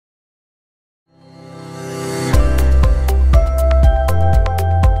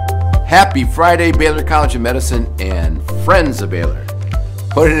Happy Friday, Baylor College of Medicine and friends of Baylor.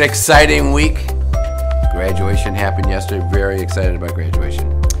 What an exciting week. Graduation happened yesterday. Very excited about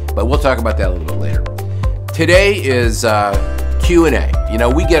graduation. But we'll talk about that a little bit later. Today is Q&A. You know,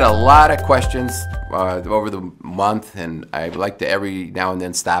 we get a lot of questions over the month, and I like to every now and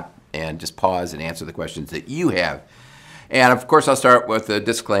then stop and just pause and answer the questions that you have. And of course, I'll start with a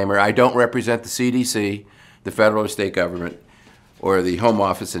disclaimer. I don't represent the CDC, the federal or state government, or the Home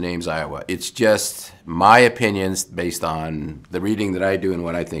Office in Ames, Iowa. It's just my opinions based on the reading that I do and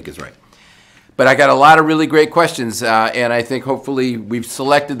what I think is right. But I got a lot of really great questions, and I think hopefully we've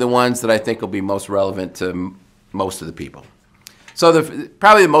selected the ones that I think will be most relevant to most of the people. So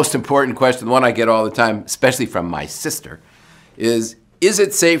probably the most important question, the one I get all the time, especially from my sister, is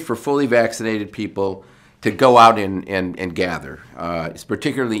it safe for fully vaccinated people to go out and gather,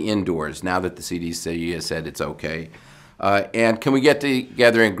 particularly indoors, now that the CDC has said it's okay? And can we get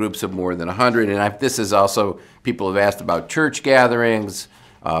together in groups of more than 100? And this is also, people have asked about church gatherings,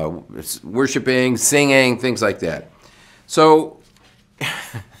 worshiping, singing, things like that. So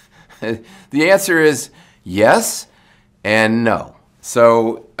the answer is yes and no.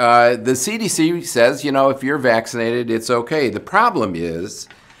 So the CDC says, you know, if you're vaccinated, it's okay. The problem is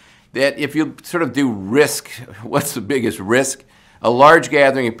that if you sort of do risk, what's the biggest risk? A large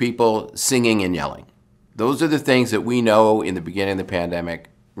gathering of people singing and yelling. Those are the things that we know in the beginning of the pandemic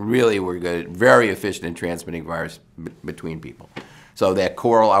really were good, very efficient in transmitting virus between people. So that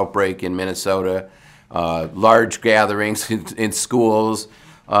choral outbreak in Minnesota, large gatherings in schools,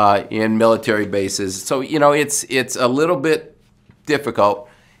 in military bases. So, you know, it's a little bit difficult.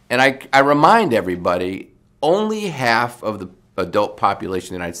 And I remind everybody, only half of the adult population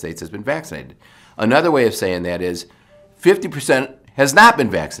in the United States has been vaccinated. Another way of saying that is 50% has not been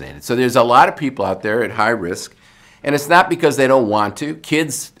vaccinated. So there's a lot of people out there at high risk, and it's not because they don't want to.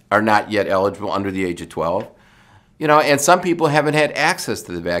 Kids are not yet eligible under the age of 12. You know, and some people haven't had access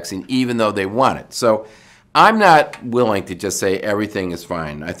to the vaccine even though they want it. So I'm not willing to just say everything is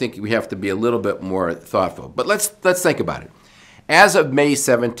fine. I think we have to be a little bit more thoughtful. But let's think about it. As of May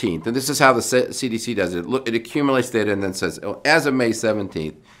 17th, and this is how the CDC does it, it accumulates data and then says, as of May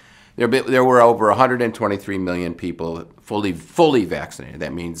 17th, there were over 123 million people fully vaccinated.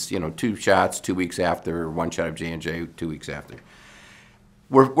 That means, you know, 2 shots 2 weeks after, 1 shot of J&J 2 weeks after.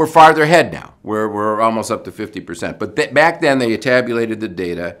 We're farther ahead now. We're almost up to 50%. But back then they tabulated the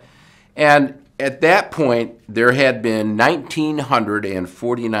data, and at that point there had been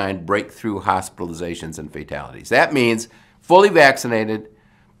 1,949 breakthrough hospitalizations and fatalities. That means fully vaccinated,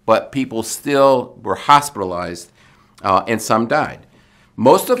 but people still were hospitalized, and some died.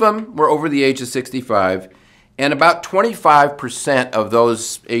 Most of them were over the age of 65, and about 25% of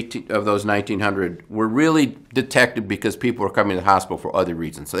those 1,900 were really detected because people were coming to the hospital for other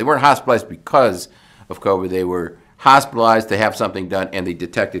reasons. So they weren't hospitalized because of COVID. They were hospitalized to have something done, and they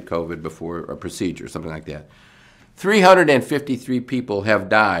detected COVID before a procedure, something like that. 353 people have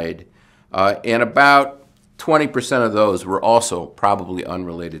died, and about 20% of those were also probably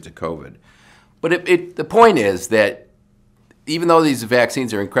unrelated to COVID. But the point is that even though these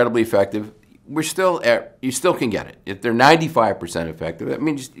vaccines are incredibly effective, you still can get it. If they're 95% effective, that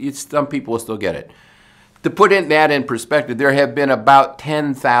means some people will still get it. To put that in perspective, there have been about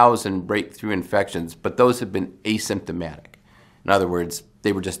 10,000 breakthrough infections, but those have been asymptomatic. In other words,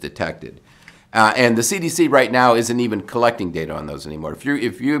 they were just detected. And the CDC right now isn't even collecting data on those anymore.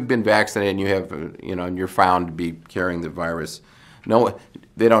 If you've been vaccinated and you have, and you're found to be carrying the virus, no,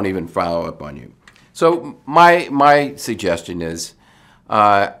 they don't even follow up on you. So my suggestion is,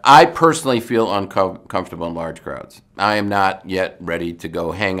 I personally feel uncomfortable in large crowds. I am not yet ready to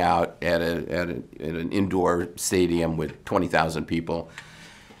go hang out at an indoor stadium with 20,000 people.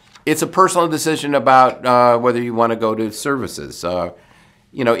 It's a personal decision about whether you want to go to services.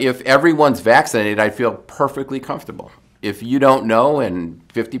 If everyone's vaccinated, I feel perfectly comfortable. If you don't know and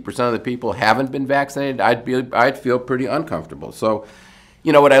 50% of the people haven't been vaccinated, I'd feel pretty uncomfortable. So,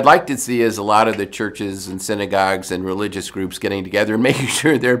 what I'd like to see is a lot of the churches and synagogues and religious groups getting together and making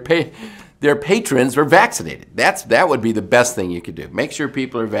sure their patrons are vaccinated. That would be the best thing you could do. Make sure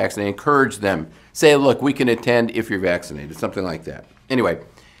people are vaccinated. Encourage them. Say, look, we can attend if you're vaccinated, something like that. Anyway,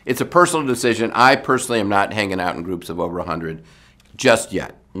 it's a personal decision. I personally am not hanging out in groups of over 100 just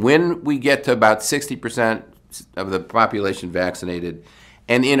yet. When we get to about 60% of the population vaccinated,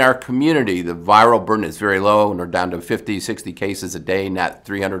 and in our community, the viral burden is very low, and we're down to 50, 60 cases a day, not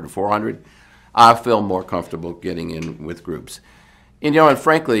 300 or 400, I feel more comfortable getting in with groups. And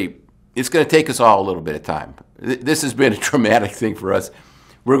frankly, it's going to take us all a little bit of time. This has been a traumatic thing for us.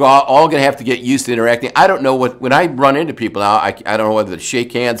 we're all going to have to get used to interacting. I don't know when I run into people now, I don't know whether to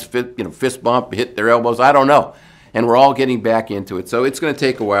shake hands, fist bump, hit their elbows. I don't know. And we're all getting back into it. So it's going to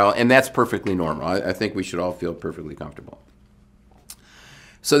take a while, and that's perfectly normal. I think we should all feel perfectly comfortable.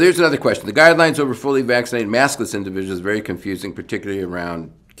 So there's another question. The guidelines over fully vaccinated maskless individuals is very confusing, particularly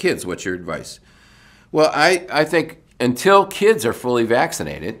around kids. What's your advice? Well, I think until kids are fully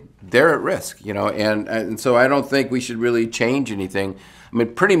vaccinated, they're at risk, and so I don't think we should really change anything. I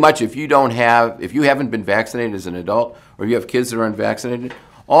mean, pretty much if you haven't been vaccinated as an adult, or you have kids that are unvaccinated,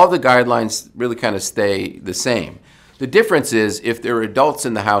 all the guidelines really kind of stay the same. The difference is if there are adults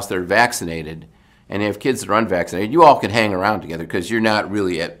in the house that are vaccinated and you have kids that are unvaccinated, you all can hang around together because you're not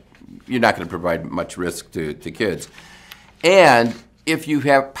going to provide much risk to kids. And if you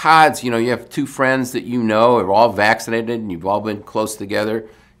have pods, you have two friends that are all vaccinated and you've all been close together,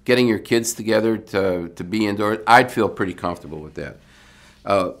 getting your kids together to be indoors, I'd feel pretty comfortable with that.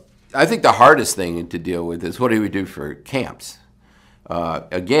 I think the hardest thing to deal with is what do we do for camps?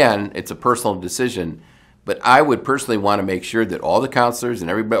 Again, it's a personal decision, but I would personally want to make sure that all the counselors and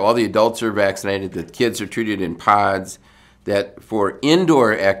everybody, all the adults are vaccinated, that kids are treated in pods, that for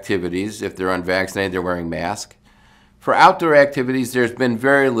indoor activities, if they're unvaccinated, they're wearing masks. For outdoor activities, there's been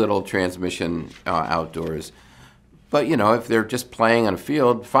very little transmission outdoors. But, if they're just playing on a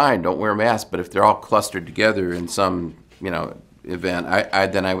field, fine, don't wear a mask. But if they're all clustered together in some, event,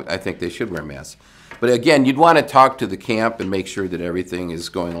 I think they should wear masks. But again, you'd want to talk to the camp and make sure that everything is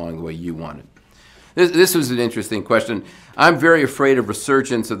going along the way you want it. This was an interesting question. I'm very afraid of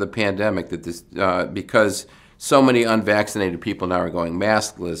resurgence of the pandemic because so many unvaccinated people now are going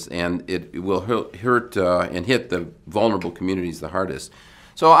maskless, and it will hurt and hit the vulnerable communities the hardest.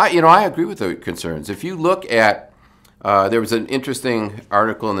 So I agree with the concerns. If you look at, there was an interesting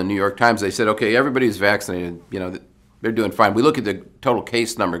article in the New York Times. They said, okay, everybody's vaccinated. They're doing fine. We look at the total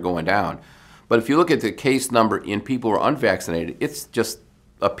case number going down. But if you look at the case number in people who are unvaccinated, it's just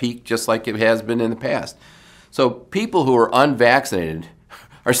a peak just like it has been in the past. So people who are unvaccinated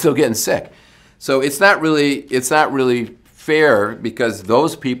are still getting sick. So it's not really fair because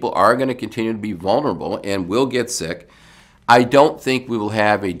those people are going to continue to be vulnerable and will get sick. I don't think we will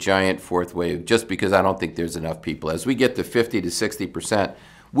have a giant fourth wave just because I don't think there's enough people. As we get to 50 to 60%,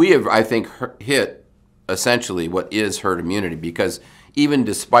 we have, I think, hit essentially what is herd immunity because even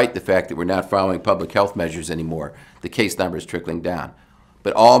despite the fact that we're not following public health measures anymore, the case number is trickling down.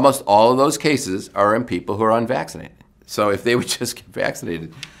 But almost all of those cases are in people who are unvaccinated. So if they would just get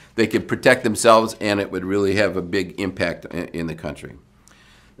vaccinated, they could protect themselves and it would really have a big impact in the country.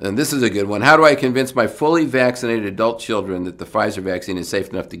 And this is a good one. How do I convince my fully vaccinated adult children that the Pfizer vaccine is safe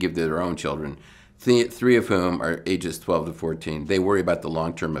enough to give to their own children, three of whom are ages 12 to 14? They worry about the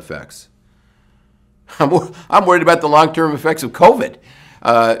long-term effects. I'm worried about the long-term effects of COVID.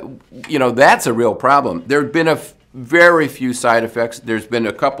 That's a real problem. There have been very few side effects. There's been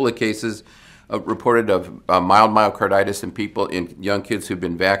a couple of cases reported of mild myocarditis in young kids who've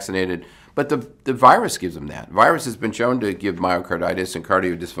been vaccinated. But the virus gives them that. Virus has been shown to give myocarditis and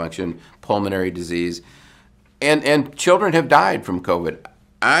cardio dysfunction, pulmonary disease. And children have died from COVID.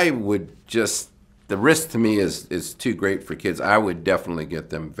 The risk to me is too great for kids. I would definitely get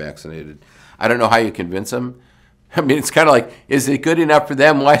them vaccinated. I don't know how you convince them. I mean, it's kind of like, is it good enough for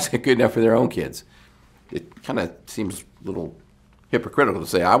them? Why is it good enough for their own kids? It kind of seems a little hypocritical to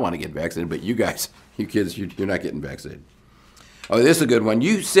say, I want to get vaccinated, but you kids, you're not getting vaccinated. Oh, this is a good one.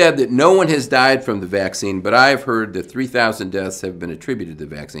 You said that no one has died from the vaccine, but I've heard that 3,000 deaths have been attributed to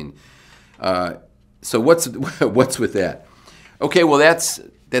the vaccine. So what's with that? Okay, well, that's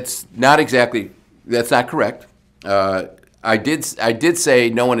not correct. I did say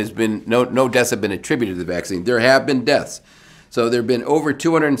no deaths have been attributed to the vaccine. There have been deaths. So there have been over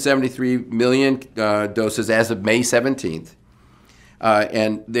 273 million doses as of May 17th.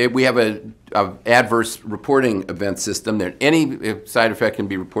 And we have an adverse reporting event system. That any side effect can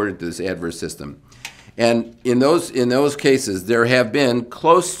be reported to this adverse system. And in those cases, there have been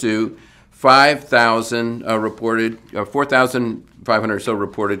close to 5,000 reported, 4,500 or so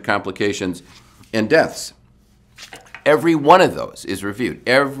reported complications and deaths. Every one of those is reviewed.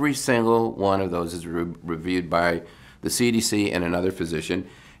 Every single one of those is reviewed by the CDC and another physician.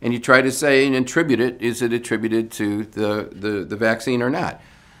 And you try to say and attribute it, is it attributed to the vaccine or not?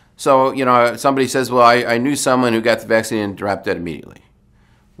 So, somebody says, well, I knew someone who got the vaccine and dropped dead immediately.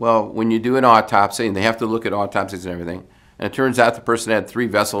 Well, when you do an autopsy, and they have to look at autopsies and everything, and it turns out the person had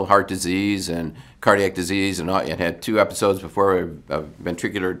 3-vessel heart disease and cardiac disease and had 2 episodes before a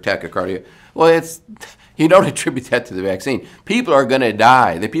ventricular tachycardia. Well, you don't attribute that to the vaccine. People are going to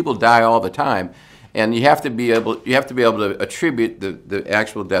die. People die all the time. And you have to be able to attribute the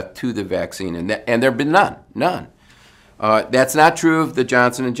actual death to the vaccine, and there have been none. That's not true of the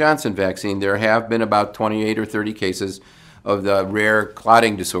Johnson & Johnson vaccine. There have been about 28 or 30 cases of the rare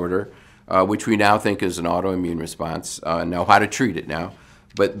clotting disorder, which we now think is an autoimmune response, know how to treat it now.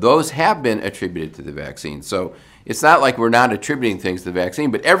 But those have been attributed to the vaccine. So it's not like we're not attributing things to the vaccine,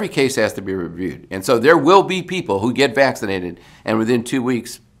 but every case has to be reviewed. And so there will be people who get vaccinated and within 2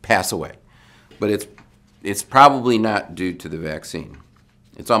 weeks pass away. But it's probably not due to the vaccine.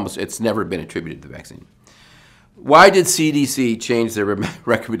 It's never been attributed to the vaccine. Why did CDC change their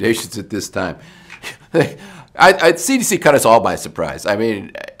recommendations at this time? CDC caught us all by surprise. I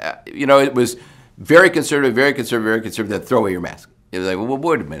mean, it was very conservative, then throw away your mask. It was like, well,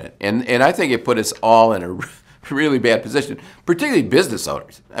 wait a minute. And I think it put us all in a really bad position, particularly business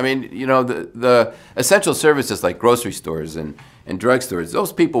owners. I mean, the essential services like grocery stores and drugstores,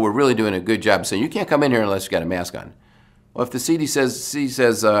 those people were really doing a good job saying, you can't come in here unless you got a mask on. Well, if the CDC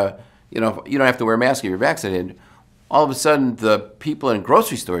says, you don't have to wear a mask if you're vaccinated, all of a sudden the people in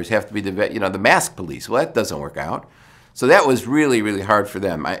grocery stores have to be the mask police. Well, that doesn't work out. So that was really, really hard for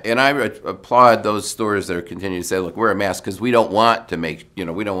them. I applaud those stores that are continuing to say, look, wear a mask because we don't want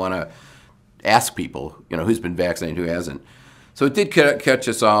to ask people, who's been vaccinated, who hasn't. So it did catch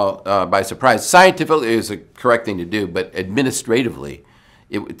us all by surprise. Scientifically, it was a correct thing to do, but administratively,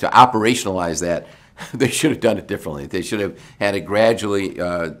 to operationalize that, they should have done it differently. They should have had it gradually,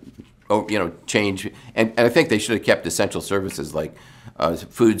 change. And I think they should have kept essential services like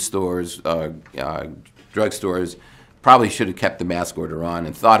food stores, drugstores. Probably should have kept the mask order on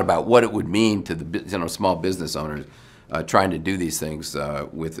and thought about what it would mean to the small business owners trying to do these things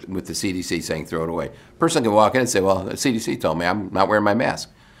with the CDC saying throw it away. A person can walk in and say, well, the CDC told me I'm not wearing my mask.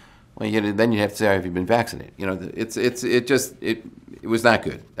 Well, then you have to say, have you been vaccinated? It was not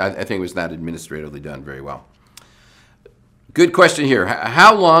good. I think it was not administratively done very well. Good question here.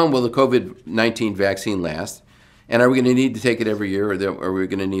 How long will the COVID-19 vaccine last? And are we going to need to take it every year, or are we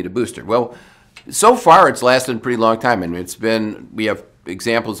going to need a booster? Well, so far it's lasted a pretty long time. And we have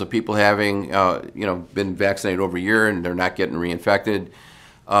examples of people having, been vaccinated over a year and they're not getting reinfected.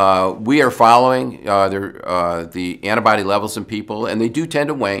 We are following the antibody levels in people, and they do tend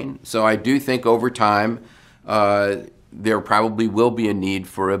to wane. So I do think over time there probably will be a need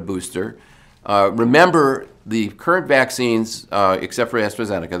for a booster. Remember, the current vaccines, except for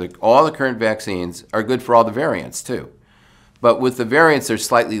AstraZeneca, all the current vaccines are good for all the variants too. But with the variants, they're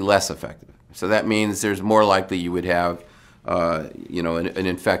slightly less effective. So that means there's more likely you would have, an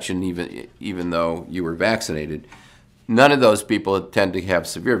infection even though you were vaccinated. None of those people tend to have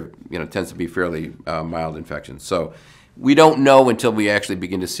severe, tends to be fairly mild infections. So we don't know until we actually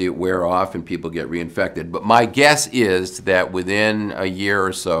begin to see it wear off and people get reinfected. But my guess is that within a year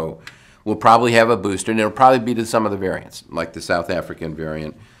or so, we'll probably have a booster, and it'll probably be to some of the variants, like the South African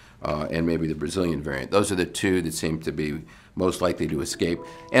variant and maybe the Brazilian variant. Those are the two that seem to be most likely to escape.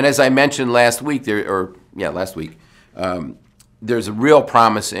 And as I mentioned last week, there's a real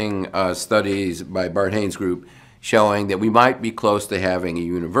promising studies by Bart Haynes' group showing that we might be close to having a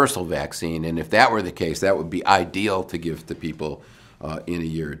universal vaccine. And if that were the case, that would be ideal to give to people in a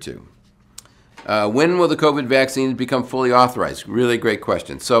year or two. When will the COVID vaccines become fully authorized? Really great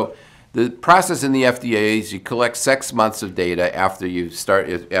question. So the process in the FDA is you collect 6 months of data after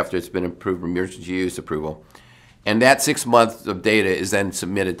it's been approved, emergency use approval. And that 6 months of data is then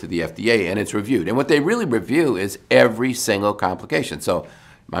submitted to the FDA, and it's reviewed. And what they really review is every single complication. So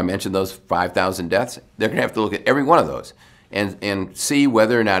I mentioned those 5,000 deaths. They're going to have to look at every one of those and see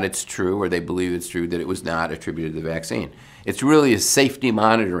whether or not it's true, or they believe it's true, that it was not attributed to the vaccine. It's really a safety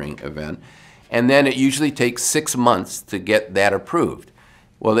monitoring event. And then it usually takes 6 months to get that approved.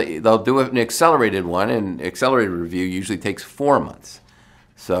 Well, they'll do an accelerated one, and accelerated review usually takes 4 months.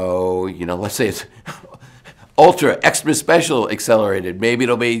 So, let's say it's ultra, extra special accelerated. Maybe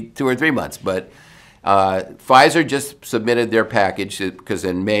it'll be 2 or 3 months. But Pfizer just submitted their package because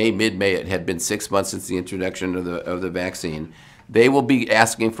in mid-May, it had been 6 months since the introduction of the vaccine. They will be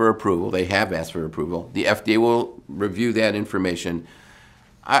asking for approval. They have asked for approval. The FDA will review that information.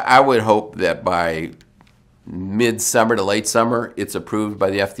 I would hope that by mid-summer to late summer, it's approved by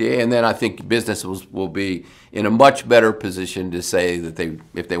the FDA, and then I think businesses will be in a much better position to say that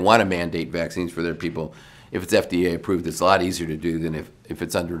if they want to mandate vaccines for their people, if it's FDA approved, it's a lot easier to do than if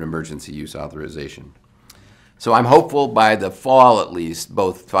it's under an emergency use authorization. So I'm hopeful by the fall at least,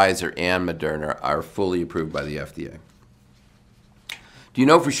 both Pfizer and Moderna are fully approved by the FDA. Do you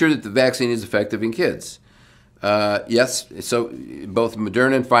know for sure that the vaccine is effective in kids? Yes. So both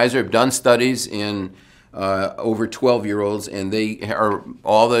Moderna and Pfizer have done studies in over 12-year-olds, and they are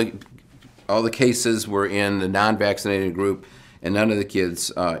all the all the cases were in the non-vaccinated group, and none of the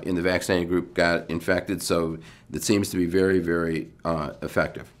kids in the vaccinated group got infected. So it seems to be very, very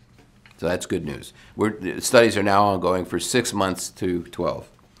effective. So that's good news. The studies are now ongoing for 6 months to 12.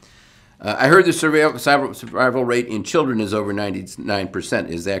 I heard the survival rate in children is over 99%.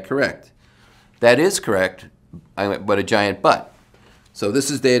 Is that correct? That is correct, but a giant but. So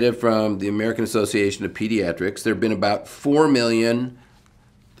this is data from the American Association of Pediatrics. There have been about 4 million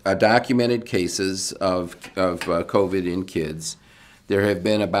documented cases of COVID in kids. There have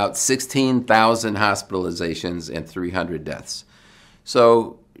been about 16,000 hospitalizations and 300 deaths.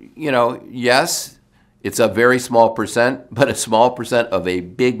 So, yes, it's a very small percent, but a small percent of a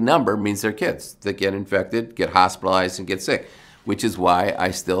big number means they're kids that get infected, get hospitalized, and get sick, which is why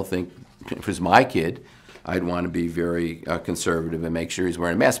I still think if it was my kid, I'd want to be very conservative and make sure he's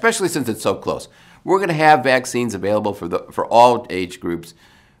wearing a mask, especially since it's so close. We're going to have vaccines available for all age groups,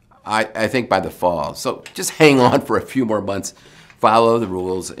 I think, by the fall. So just hang on for a few more months, follow the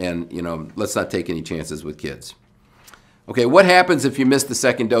rules, and let's not take any chances with kids. Okay, what happens if you miss the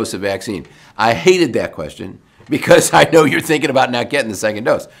second dose of vaccine? I hated that question because I know you're thinking about not getting the second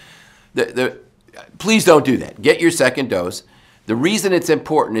dose. Please don't do that. Get your second dose. The reason it's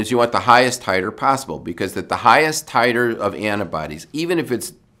important is you want the highest titer possible, because at the highest titer of antibodies, even if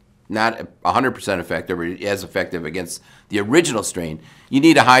it's not 100% effective or as effective against the original strain, you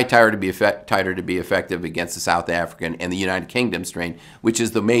need a high titer to be effective against the South African and the United Kingdom strain, which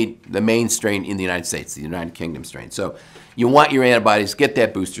is the main strain in the United States, the United Kingdom strain. So you want your antibodies, get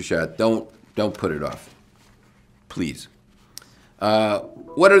that booster shot. Don't put it off, please.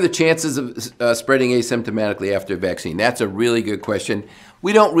 What are the chances of spreading asymptomatically after a vaccine? That's a really good question.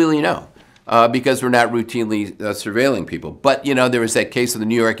 We don't really know because we're not routinely surveilling people. But, there was that case of the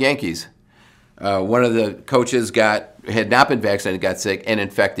New York Yankees. One of the coaches had not been vaccinated, got sick, and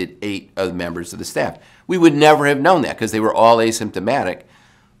infected 8 of the members of the staff. We would never have known that because they were all asymptomatic.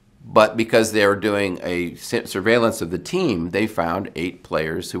 But because they were doing a surveillance of the team, they found 8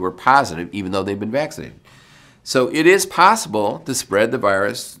 players who were positive, even though they've been vaccinated. So it is possible to spread the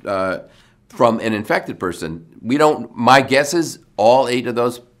virus from an infected person. My guess is all 8 of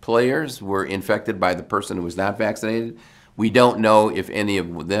those players were infected by the person who was not vaccinated. We don't know if any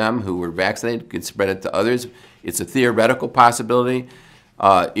of them who were vaccinated could spread it to others. It's a theoretical possibility.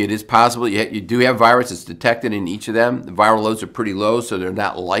 It is possible. You do have virus. It's detected in each of them. The viral loads are pretty low, so they're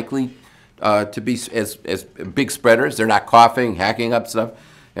not likely to be as big spreaders. They're not coughing, hacking up stuff.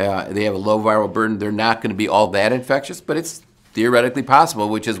 They have a low viral burden. They're not going to be all that infectious, but it's theoretically possible,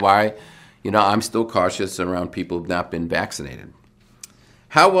 which is why, I'm still cautious around people who've not been vaccinated.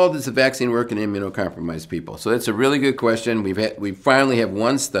 How well does the vaccine work in immunocompromised people? So that's a really good question. We finally have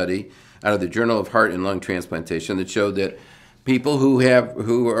one study out of the Journal of Heart and Lung Transplantation that showed that people who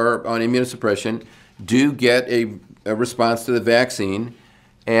are on immunosuppression do get a response to the vaccine.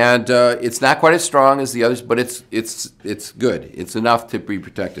 And it's not quite as strong as the others, but it's good. It's enough to be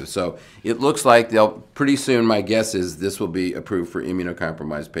protective. So it looks like pretty soon, my guess is this will be approved for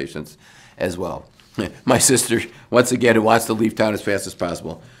immunocompromised patients as well. My sister, once again, who wants to leave town as fast as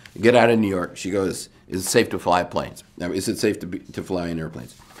possible, get out of New York. She goes, is it safe to fly planes? Now, is it safe to fly in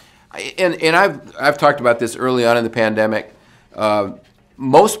airplanes? And I've talked about this early on in the pandemic.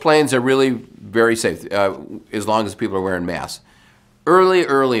 Most planes are really very safe as long as people are wearing masks.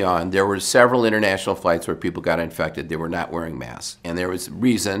 Early on, there were several international flights where people got infected. They were not wearing masks. And there was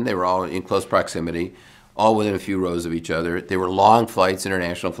reason. They were all in close proximity, all within a few rows of each other. They were long flights,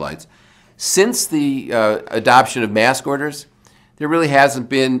 international flights. Since the adoption of mask orders, there really hasn't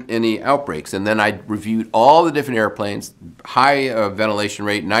been any outbreaks. And then I reviewed all the different airplanes, high ventilation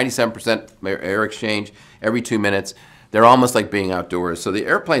rate, 97% air exchange every 2 minutes. They're almost like being outdoors. So the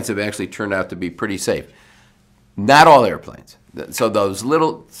airplanes have actually turned out to be pretty safe. Not all airplanes. So those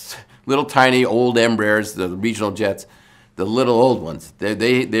little tiny old Embraers, the regional jets, the little old ones,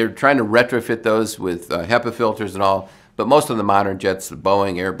 they're trying to retrofit those with HEPA filters and all. But most of the modern jets, the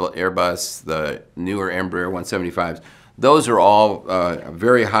Boeing, Airbus, the newer Embraer 175s, those are all a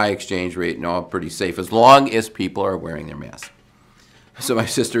very high exchange rate and all pretty safe as long as people are wearing their masks. So my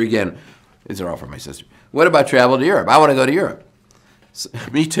sister, again, these are all from my sister. What about travel to Europe? I want to go to Europe. So,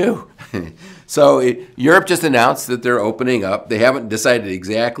 me too. So Europe just announced that they're opening up. They haven't decided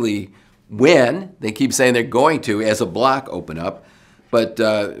exactly when. They keep saying they're going to, as a block, open up. But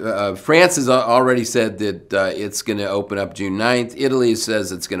France has already said that it's going to open up June 9th. Italy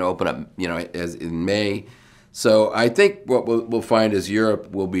says it's going to open up, as in May. So I think what we'll find is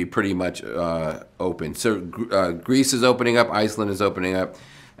Europe will be pretty much open. So Greece is opening up. Iceland is opening up.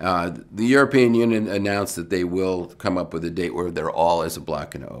 The European Union announced that they will come up with a date where they're all as a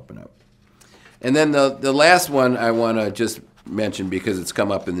block going to open up. And then the last one I want to just mention because it's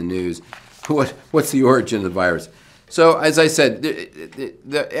come up in the news. What's the origin of the virus? So as I said,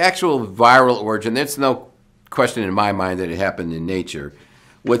 the actual viral origin, there's no question in my mind that it happened in nature.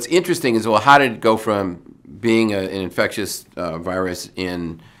 What's interesting is, well, how did it go from being an infectious virus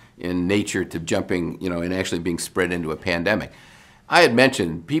in nature to jumping, and actually being spread into a pandemic? I had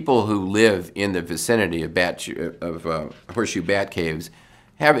mentioned people who live in the vicinity of horseshoe bat caves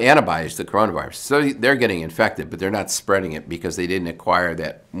have antibodies to coronavirus. So they're getting infected, but they're not spreading it because they didn't acquire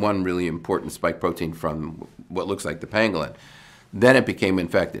that one really important spike protein from what looks like the pangolin. Then it became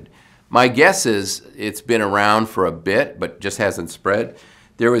infected. My guess is it's been around for a bit, but just hasn't spread.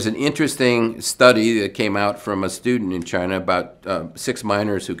 There was an interesting study that came out from a student in China about 6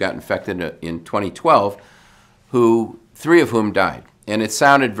 miners who got infected in 2012, 3 of whom died. And it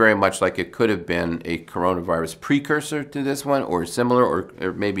sounded very much like it could have been a coronavirus precursor to this one, or similar,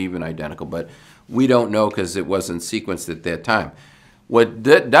 or maybe even identical. But we don't know because it wasn't sequenced at that time. What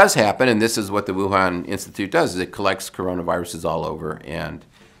does happen, and this is what the Wuhan Institute does, is it collects coronaviruses all over and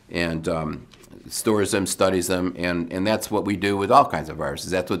stores them, studies them, and that's what we do with all kinds of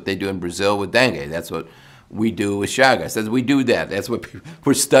viruses. That's what they do in Brazil with dengue. That's what we do with Chagas. We do that. That's what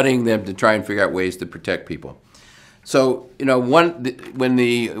we're studying them to try and figure out ways to protect people. So, when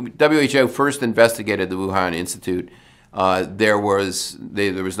the WHO first investigated the Wuhan Institute, there was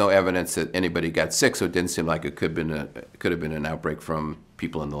no evidence that anybody got sick, so it didn't seem like it could have been an outbreak from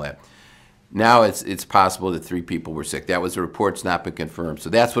people in the lab. Now it's possible that 3 people were sick. That was a report's not been confirmed. So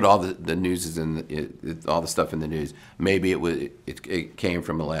that's what all the news is all the stuff in the news. Maybe it came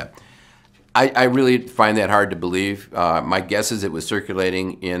from a lab. I really find that hard to believe. My guess is it was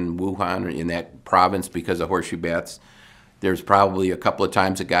circulating in Wuhan, or in that province, because of horseshoe bats. There's probably a couple of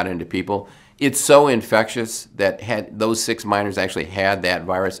times it got into people. It's so infectious that those 6 miners actually had that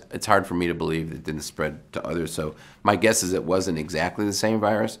virus. It's hard for me to believe that it didn't spread to others. So my guess is it wasn't exactly the same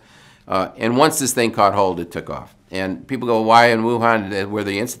virus. And once this thing caught hold, it took off. And people go, why in Wuhan, where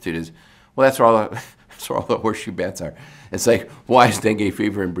the institute is? Well, that's where all the horseshoe bats are. It's like, why is dengue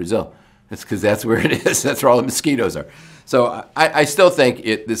fever in Brazil? It's because that's where it is. That's where all the mosquitoes are. So I still think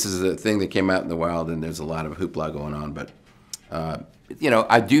this is a thing that came out in the wild, and there's a lot of hoopla going on. But,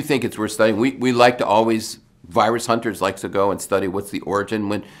 I do think it's worth studying. We like to always, virus hunters like to go and study what's the origin.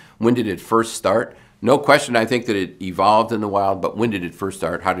 When did it first start? No question, I think that it evolved in the wild, but when did it first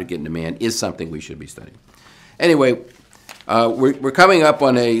start? How did it get into man is something we should be studying. Anyway, we're coming up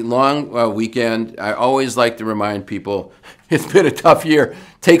on a long weekend. I always like to remind people it's been a tough year.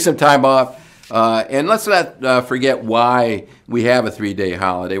 Take some time off. And let's not forget why we have a 3-day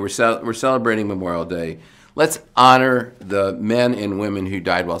holiday. We're celebrating Memorial Day. Let's honor the men and women who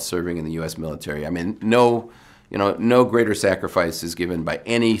died while serving in the U.S. military. I mean, no greater sacrifice is given by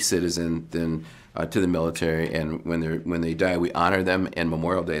any citizen than to the military. And when they die, we honor them, and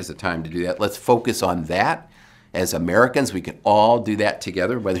Memorial Day is the time to do that. Let's focus on that. As Americans, we can all do that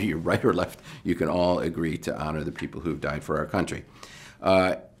together, whether you're right or left. You can all agree to honor the people who've died for our country.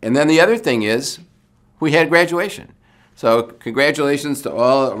 And then the other thing is, we had graduation. So congratulations to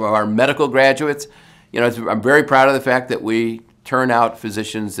all of our medical graduates. I'm very proud of the fact that we turn out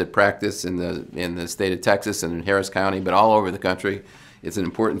physicians that practice in the state of Texas and in Harris County, but all over the country. It's an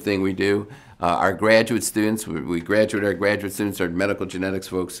important thing we do. Our graduate students, we graduate our graduate students, our medical genetics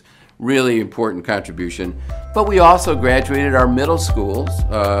folks, really important contribution. But we also graduated our middle schools,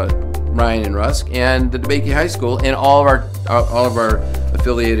 Ryan and Rusk, and the DeBakey High School, and all of our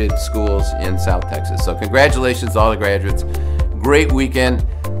affiliated schools in South Texas. So congratulations to all the graduates. Great weekend.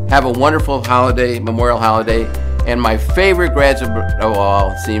 Have a wonderful holiday, Memorial holiday. And my favorite graduate of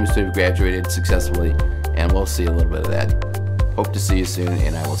all seems to have graduated successfully, and we'll see a little bit of that. Hope to see you soon,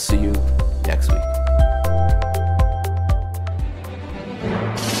 and I will see you next week.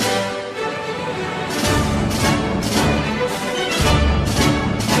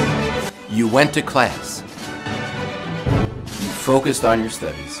 You went to class. You focused on your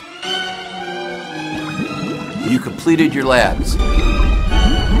studies. You completed your labs.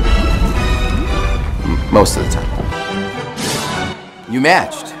 Most of the time. You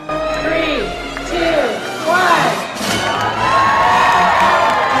matched. 3, 2,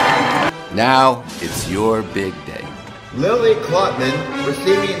 1. Now it's your big day. Lily Klotman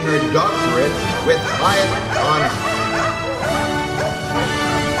receiving her doctorate with highest honor.